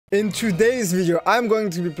In today's video, I'm going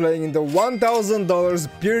to be playing in the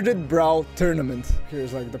 $1,000 Bearded Brawl Tournament.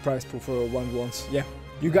 Here's like the prize pool for once. Yeah.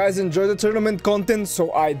 You guys enjoy the tournament content,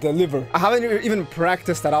 so I deliver. I haven't even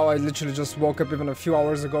practiced at all. I literally just woke up even a few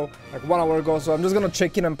hours ago, like 1 hour ago. So I'm just gonna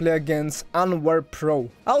check in and play against Anwar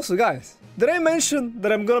Pro. Also, guys, did I mention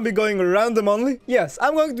that I'm gonna be going random only? Yes,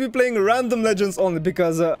 I'm going to be playing random legends only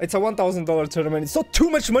because it's a $1,000 tournament. It's not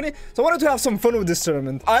too much money, so I wanted to have some fun with this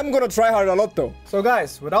tournament. I'm gonna try hard a lot though. So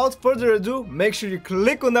guys, without further ado, make sure you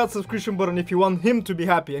click on that subscription button if you want him to be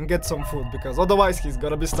happy and get some food, because otherwise he's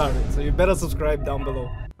gonna be starving. So you better subscribe down below.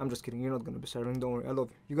 I'm just kidding, you're not gonna be starving, don't worry, I love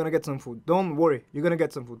you. You're gonna get some food, don't worry, you're gonna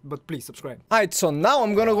get some food, but please subscribe. Alright, so now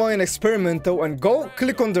I'm gonna go in experimental and go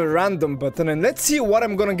click on the random button and let's see what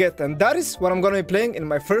I'm gonna get. And that is what I'm gonna be playing in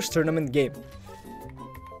my first tournament game.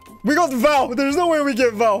 We got Val, there's no way we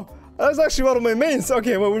get Val. That's actually one of my mains.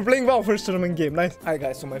 Okay, well, we're playing Val first tournament game, nice. Alright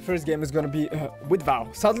guys, so my first game is gonna be with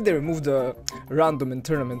Val. Sadly, they removed the random in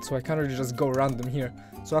tournament, so I can't really just go random here.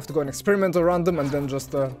 So I have to go in experimental random and then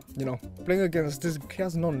just, you know, playing against this. He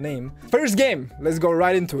has no name. First game, let's go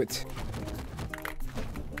right into it.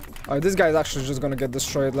 Alright, this guy is actually just gonna get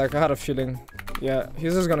destroyed. Like, I had a feeling. Yeah,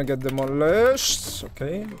 he's just gonna get demolished.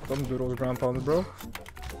 Okay, don't do those ground pounds, bro.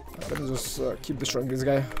 Let me just keep destroying this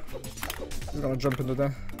guy. He's gonna jump into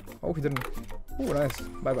there. Oh, he didn't. Oh, nice.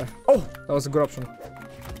 Bye-bye. Oh, that was a good option.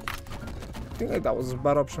 I think like that was a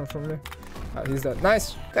bad option for me. He's dead.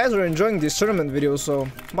 Nice. Guys are enjoying these tournament videos, so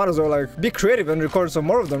might as well like be creative and record some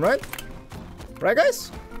more of them, right? Right,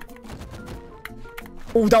 guys?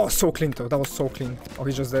 Oh, that was so clean though. That was so clean. Oh,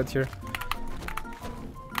 he's just dead here.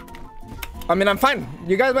 I mean, I'm fine.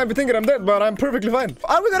 You guys might be thinking I'm dead, but I'm perfectly fine.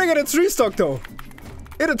 Are we gonna get a 3-stock though?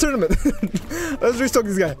 In a tournament. Let's restock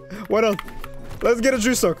this guy. Why not? Let's get a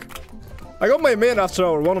 3-stock. I got my main after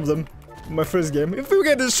hour, one of them. My first game. If we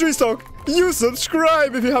get this 3-stock, you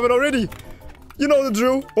subscribe if you haven't already. You know the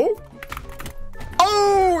drill. Oh.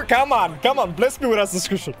 Oh, come on. Come on. Bless me with that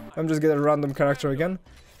subscription. I'm just getting a random character again.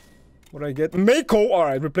 What do I get? Mako.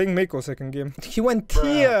 Alright, we're playing Mako second game. He went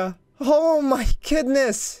here. Oh my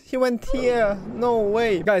goodness. He went here. No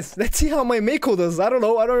way. Guys, let's see how my Mako does. I don't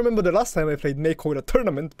know. I don't remember the last time I played Mako in a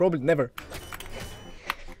tournament. Probably never.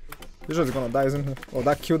 He's just gonna die, isn't he? Oh,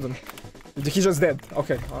 that killed him. He's just dead.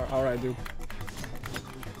 Okay. Alright, dude.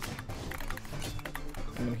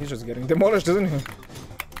 I mean, he's just getting demolished, isn't he?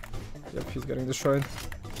 Yep, he's getting destroyed.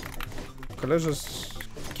 Okay, let's just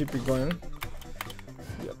keep it going.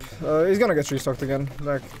 Yep. He's gonna get 3-stocked again.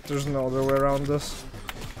 Like, there's no other way around this.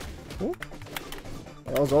 Ooh.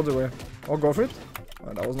 That was the other way. Oh, go for it.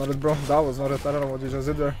 Oh, that was not it, bro. That was not it. I don't know what you just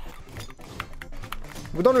did there.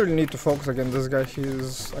 We don't really need to focus against this guy.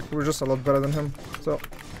 He's like, we're just a lot better than him. So,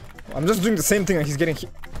 I'm just doing the same thing and he's getting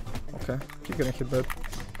hit. Okay, keep getting hit bad.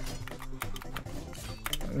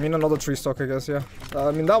 I mean, another 3-stock, I guess, yeah. I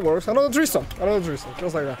mean, that works. Another 3-stock. Another 3-stock.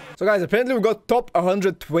 Just like that. So, guys, apparently we got top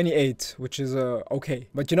 128, which is, okay.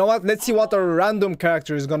 But you know what? Let's see what our random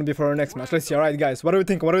character is gonna be for our next match. Let's see. Alright, guys. What do we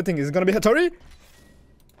think? What do we think? Is it gonna be Hattori?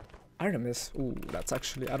 Artemis. Ooh, that's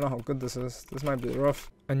actually... I don't know how good this is. This might be rough.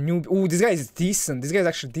 A noob. Ooh, this guy is decent. This guy is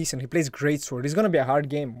actually decent. He plays greatsword. It's gonna be a hard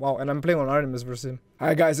game. Wow, and I'm playing on Artemis versus him.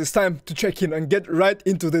 Alright, guys, it's time to check in and get right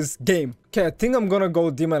into this game. Okay, I think I'm gonna go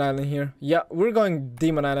Demon Island here. Yeah, we're going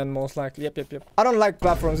Demon Island most likely. Yep. I don't like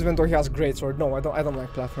platforms, even though he has greatsword. No, I don't like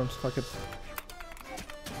platforms. Fuck it.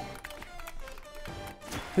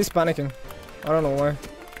 He's panicking. I don't know why.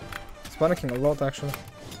 He's panicking a lot, actually.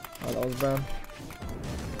 Oh, that was bad.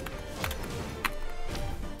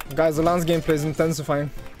 Guys, the Lance gameplay is intensifying.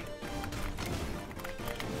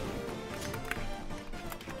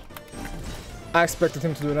 I expected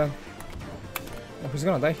him to do that. Oh, he's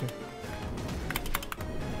gonna die here.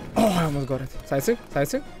 Oh, I almost got it. Sidestick?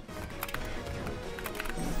 Sidestick?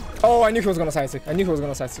 Oh, I knew he was gonna sidestick. I knew he was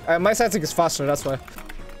gonna sidestick. My sidestick is faster, that's why.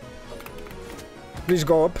 Please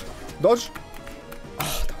go up. Dodge?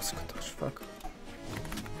 Oh, that was a good dodge. Fuck.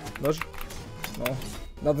 Dodge? No.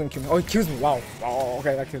 That didn't kill me. Oh, it kills me. Wow. Oh,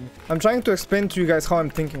 okay, that killed me. I'm trying to explain to you guys how I'm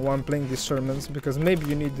thinking while I'm playing these tournaments, because maybe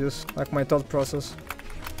you need this, like my thought process.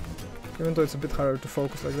 Even though it's a bit harder to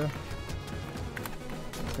focus like that.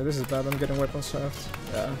 Okay, this is bad. I'm getting weapons shaft.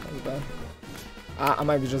 Yeah, that was bad. I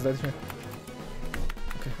might be just dead here.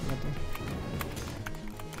 Okay, I'm not dead.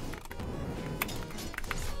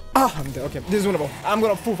 Ah, I'm dead. Okay, this is winnable. I'm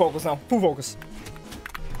gonna full focus now. Full focus.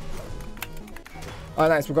 Oh,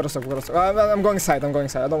 nice. We got a stock. I'm going side.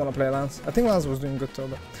 I don't want to play Lance. I think Lance was doing good too,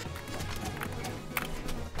 but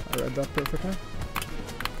I read that perfectly.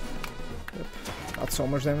 Yep. That's so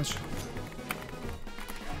much damage.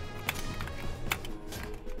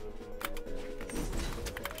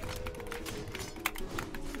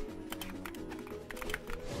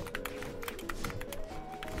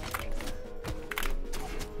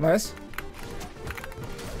 Nice.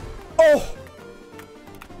 Oh!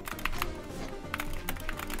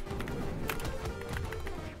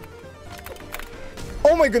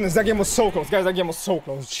 Oh my goodness, that game was so close. Guys, that game was so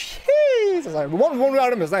close. Jesus. One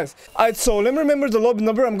item is nice. Alright, so let me remember the lobby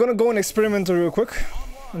number. I'm gonna go and experiment real quick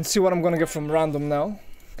and see what I'm gonna get from random now.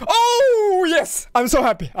 Oh, yes! I'm so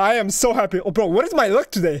happy. I am so happy. Oh, bro, what is my luck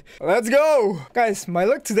today? Let's go! Guys, my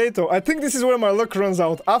luck today, though, I think this is where my luck runs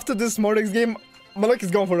out. After this Mordex game, my luck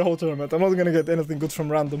is gone for the whole tournament. I'm not gonna get anything good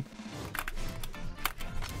from random.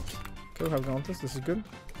 Okay, we have Gauntless. This is good.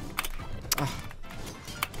 Ah.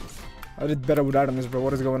 I did better with items, bro.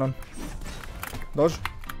 What is going on? Dodge.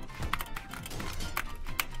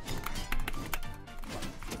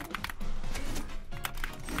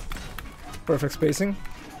 Perfect spacing.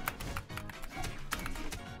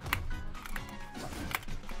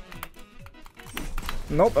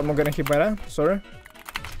 Nope, I'm not gonna hit by that. Sorry.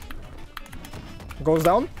 Goes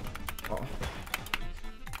down. Oh.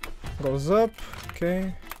 Goes up.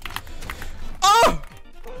 Okay. Oh!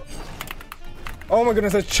 Oh my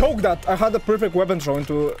goodness, I choked that. I had the perfect weapon throw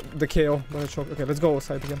into the KO, but I choked. Okay, let's go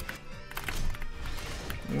outside again.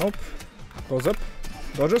 Nope. Goes up.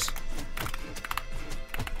 Dodges.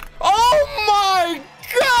 Oh my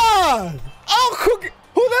god! Oh,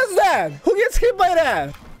 who does that? Who gets hit by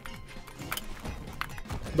that?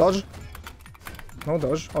 Dodge. No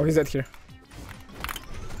dodge. Oh, he's dead here.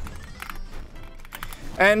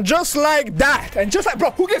 And just like that, and just like,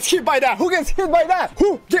 bro, who gets hit by that? Who gets hit by that?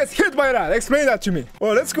 Who gets hit by that? Explain that to me.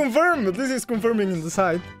 Well, let's confirm. At least it's confirming in the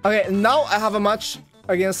side. Okay, now I have a match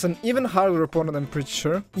against an even harder opponent, I'm pretty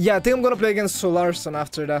sure. Yeah, I think I'm gonna play against Solarson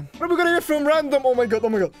after that. What are we gonna get from random? Oh my god, oh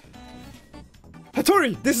my god.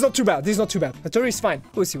 Hattori! This is not too bad. This is not too bad. Hattori is fine.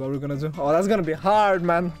 We'll see what we're gonna do. Oh, that's gonna be hard,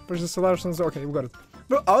 man. Versus Solarson. Okay, we got it.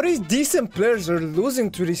 Bro, all these decent players are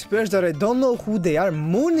losing to these players that I don't know who they are.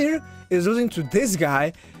 Munir is losing to this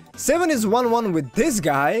guy. Seven is 1-1 with this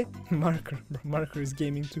guy. Marker. Bro, Marker is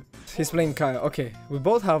gaming too. He's playing Kyle. Okay, we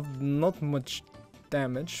both have not much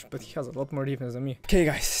damage, but he has a lot more defense than me. Okay,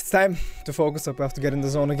 guys, it's time to focus up. I have to get in the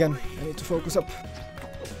zone again. I need to focus up.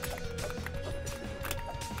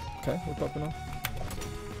 Okay, we're popping off.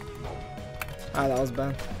 Ah, that was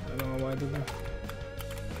bad. I don't know why I did that.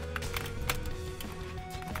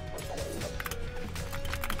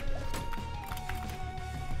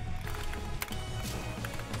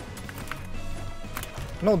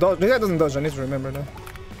 No dodge. This guy doesn't dodge. I need to remember that.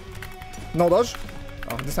 No dodge.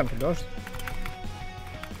 Oh, this time he dodged.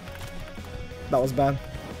 That was bad.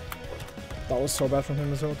 That was so bad from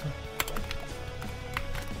him as well, too.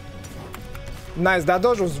 Nice. That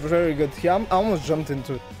dodge was very good. He almost jumped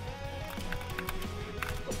into it.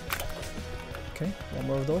 Okay, one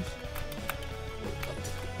more of those.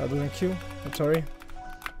 That doesn't kill. I'm sorry.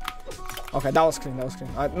 Okay, that was clean. That was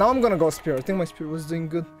clean. Now I'm gonna go spear. I think my spear was doing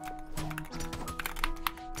good.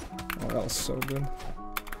 That was so good.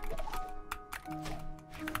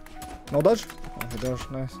 No dodge? Oh, he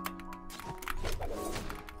dodged. Nice.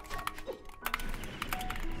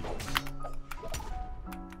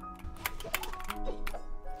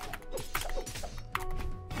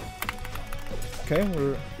 Okay,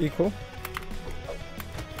 we're equal.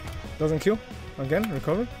 Doesn't kill. Again,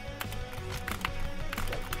 recover.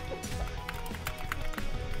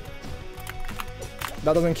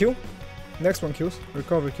 That doesn't kill. Next one kills.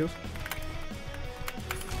 Recover kills.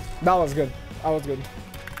 That was good. That was good.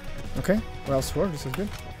 Okay, well, sword, this is good.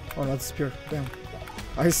 Oh, that's spear. Damn.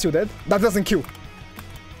 Oh, he's still dead? That doesn't kill.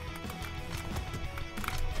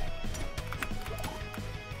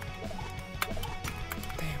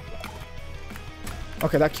 Damn.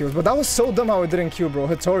 Okay, that kills. But that was so dumb how it didn't kill, bro.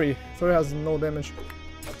 Hattori. Hattori has no damage.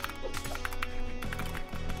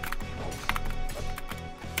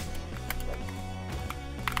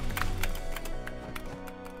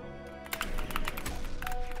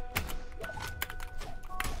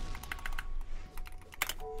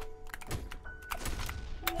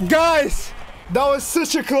 Guys, that was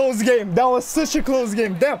such a close game. That was such a close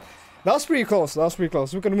game. Damn, that was pretty close. That was pretty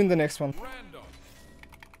close. We can win the next one.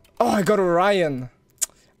 Oh, I got Orion.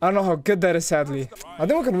 I don't know how good that is, sadly. I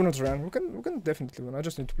think we can win with Orion. We can definitely win. I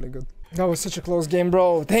just need to play good. That was such a close game,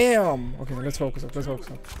 bro. Damn. Okay, let's focus up. Let's focus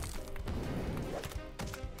up.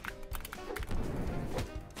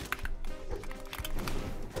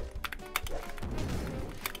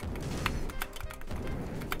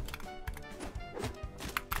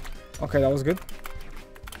 Okay, that was good.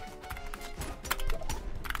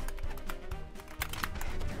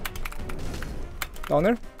 Down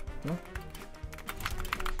there? No.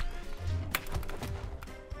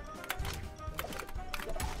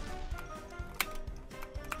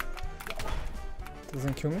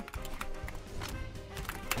 Doesn't kill me.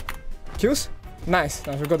 Kills? Nice.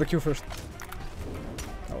 Nice. We got the kill first.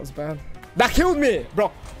 That was bad. That killed me!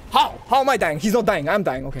 Bro, how? How am I dying? He's not dying. I'm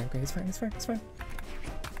dying. Okay, okay. It's fine. It's fine. It's fine.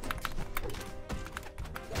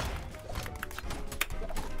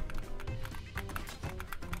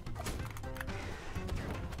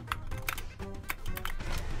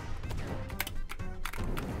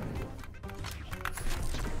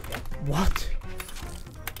 What?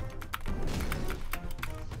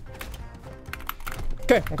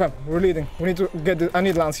 Okay, okay, we're leading. We need to get the... I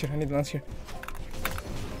need Lance here. I need Lance here.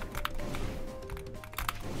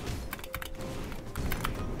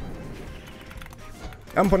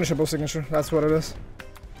 Unpunishable signature. That's what it is.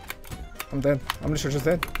 I'm dead. I'm literally just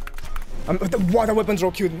dead. What a weapon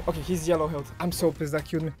draw killed me. Okay, he's yellow health. I'm so pissed that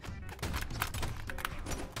killed me.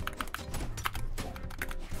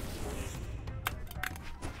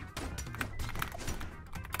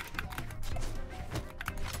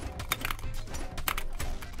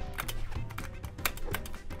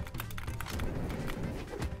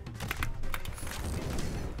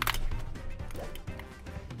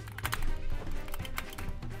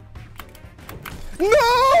 No!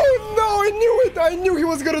 No! I knew it! I knew he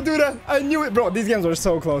was gonna do that! I knew it! Bro, these games were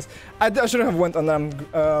so close. I shouldn't have went on them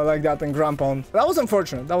like that and Grand Pound. That was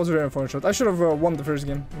unfortunate. That was very unfortunate. I should have won the first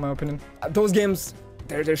game, in my opinion. Those games,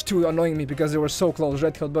 they're too annoying me because they were so close,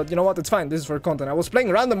 red hill. But you know what? It's fine. This is for content. I was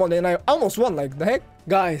playing random on it and I almost won. Like, the heck?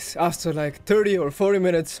 Guys, after like 30 or 40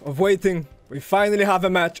 minutes of waiting, we finally have a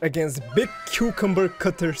match against Big Cucumber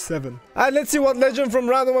Cutter 7. And let's see what legend from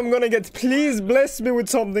random I'm gonna get. Please bless me with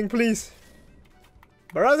something, please.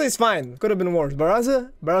 Barraza is fine. Could have been worse.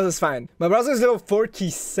 Barraza is fine. My Barraza is level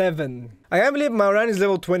 47. I can't believe my Ryan is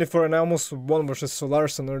level 24 and I almost won versus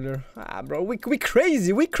Solarson earlier. Ah, bro, we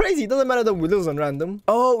crazy. We crazy. It doesn't matter that we lose on random.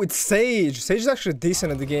 Oh, it's Sage. Sage is actually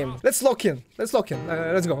decent at the game. Let's lock in. Let's lock in.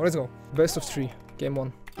 Let's go. Let's go. Best of 3. Game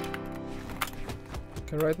 1.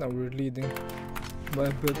 Okay, right now we're leading by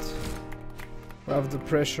a bit. We have the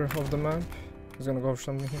pressure of the map. He's gonna go for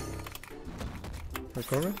something here.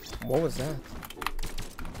 Recover? What was that?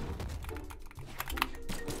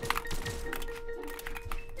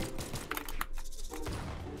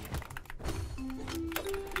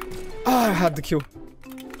 Ah, I had the kill.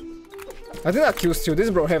 I think that kills too. This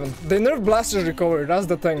is bro heaven. They nerf blasters recovery. That's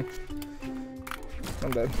the thing.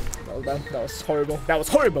 I'm dead. That was bad. That was horrible. That was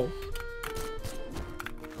horrible.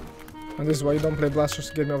 And this is why you don't play blasters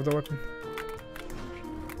to get me off the weapon.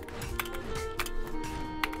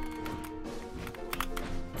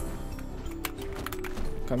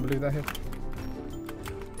 Can't believe that hit.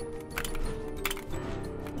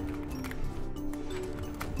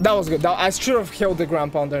 That was good. I should have held the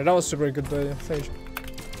ground pound there. That was super good, Sage.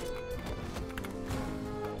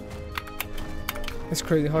 It's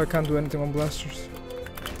crazy how I can't do anything on blasters.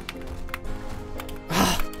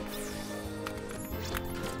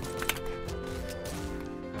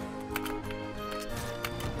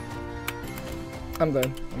 I'm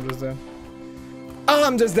dead. I'm just dead. Oh,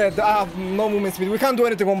 I'm just dead. No movement speed. We can't do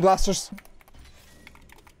anything on blasters.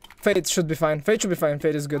 Fate should be fine. Fate should be fine.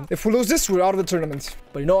 Fate is good. If we lose this, we're out of the tournament.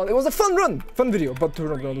 But you know what? It was a fun run. Fun video. But we're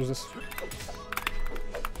not gonna lose this.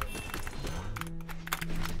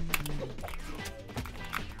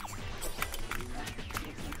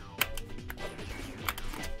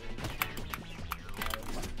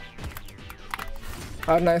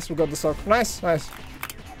 Ah, nice. We got the sock. Nice. Nice.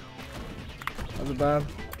 That was bad.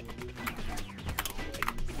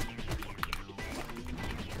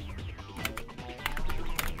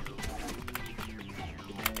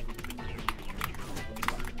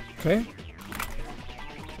 Okay.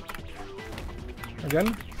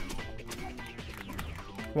 Again.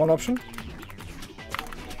 One option.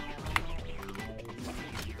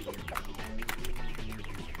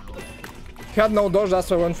 He had no dodge,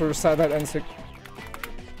 that's why I went for side head and sick.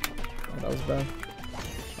 Oh, that was bad.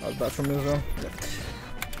 That was bad for me as well. Yeah.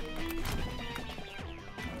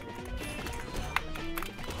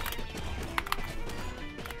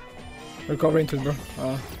 Recover into it, bro.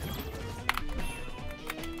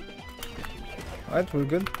 Alright, we're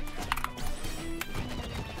good.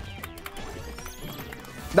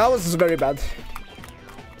 That was very bad.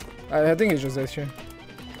 I think it's just this here.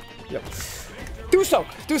 Yep. Two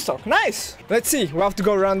stock, nice! Let's see, we have to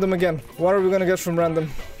go random again. What are we gonna get from random?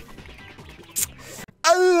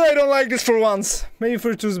 I don't like this for once. Maybe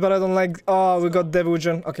for twos, but I don't like... Oh, we got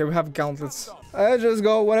Devilgen. Okay, we have gauntlets. I just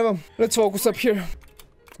go, whatever. Let's focus up here.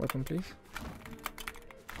 Weapon, please.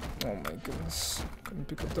 Oh my goodness. Couldn't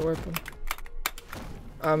pick up the weapon.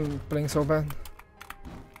 I'm playing so bad.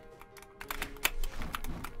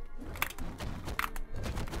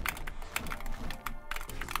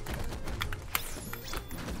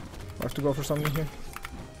 have to go for something here.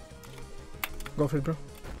 Go for it, bro.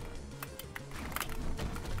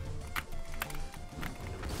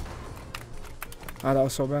 Ah, that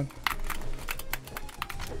was so bad.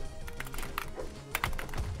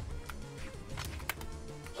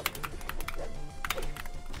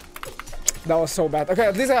 That was so bad. Okay,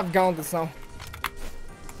 at least I have gauntlets now.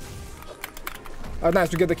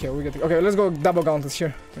 Nice, we get the kill. Okay, let's go double gauntlets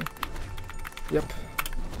here. Okay. Yep.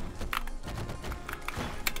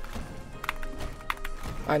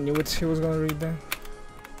 I knew it. He was gonna read that.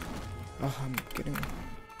 Oh, I'm kidding.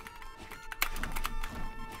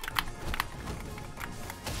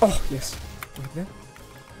 Oh, yes. Wait there.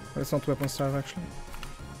 But it's not weapon starve actually.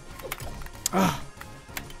 Ah.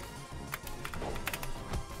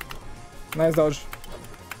 Nice dodge.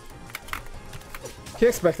 He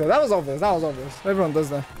expected. That was obvious. That was obvious. Everyone does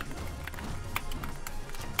that.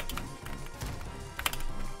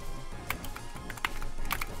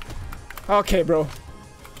 Okay, bro.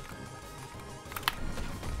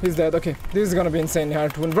 He's dead. Okay. This is gonna be insanely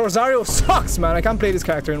hard to win. Bro, Zaryo sucks, man. I can't play this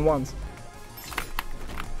character in once.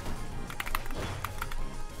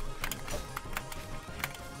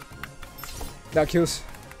 That kills.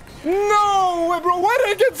 No way, bro. Why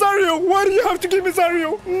did I get Zaryo? Why do you have to give me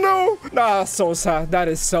Zaryo? No. Nah, so sad. That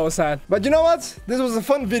is so sad. But you know what? This was a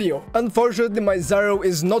fun video. Unfortunately, my Zaryo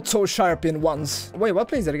is not so sharp in ones. Wait, what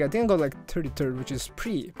place did I get? I think I got like 33rd, which is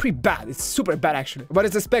pretty bad. It's super bad, actually. But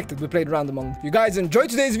it's expected. We played random only. If you guys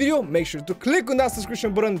enjoyed today's video, make sure to click on that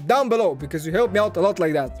subscription button down below because you help me out a lot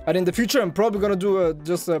like that. And in the future, I'm probably gonna do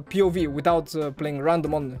just a POV without playing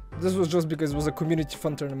random only. This was just because it was a community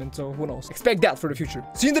fun tournament, so who knows. Expect that for the future.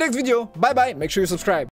 See you in the next video. Bye bye. Make sure you subscribe.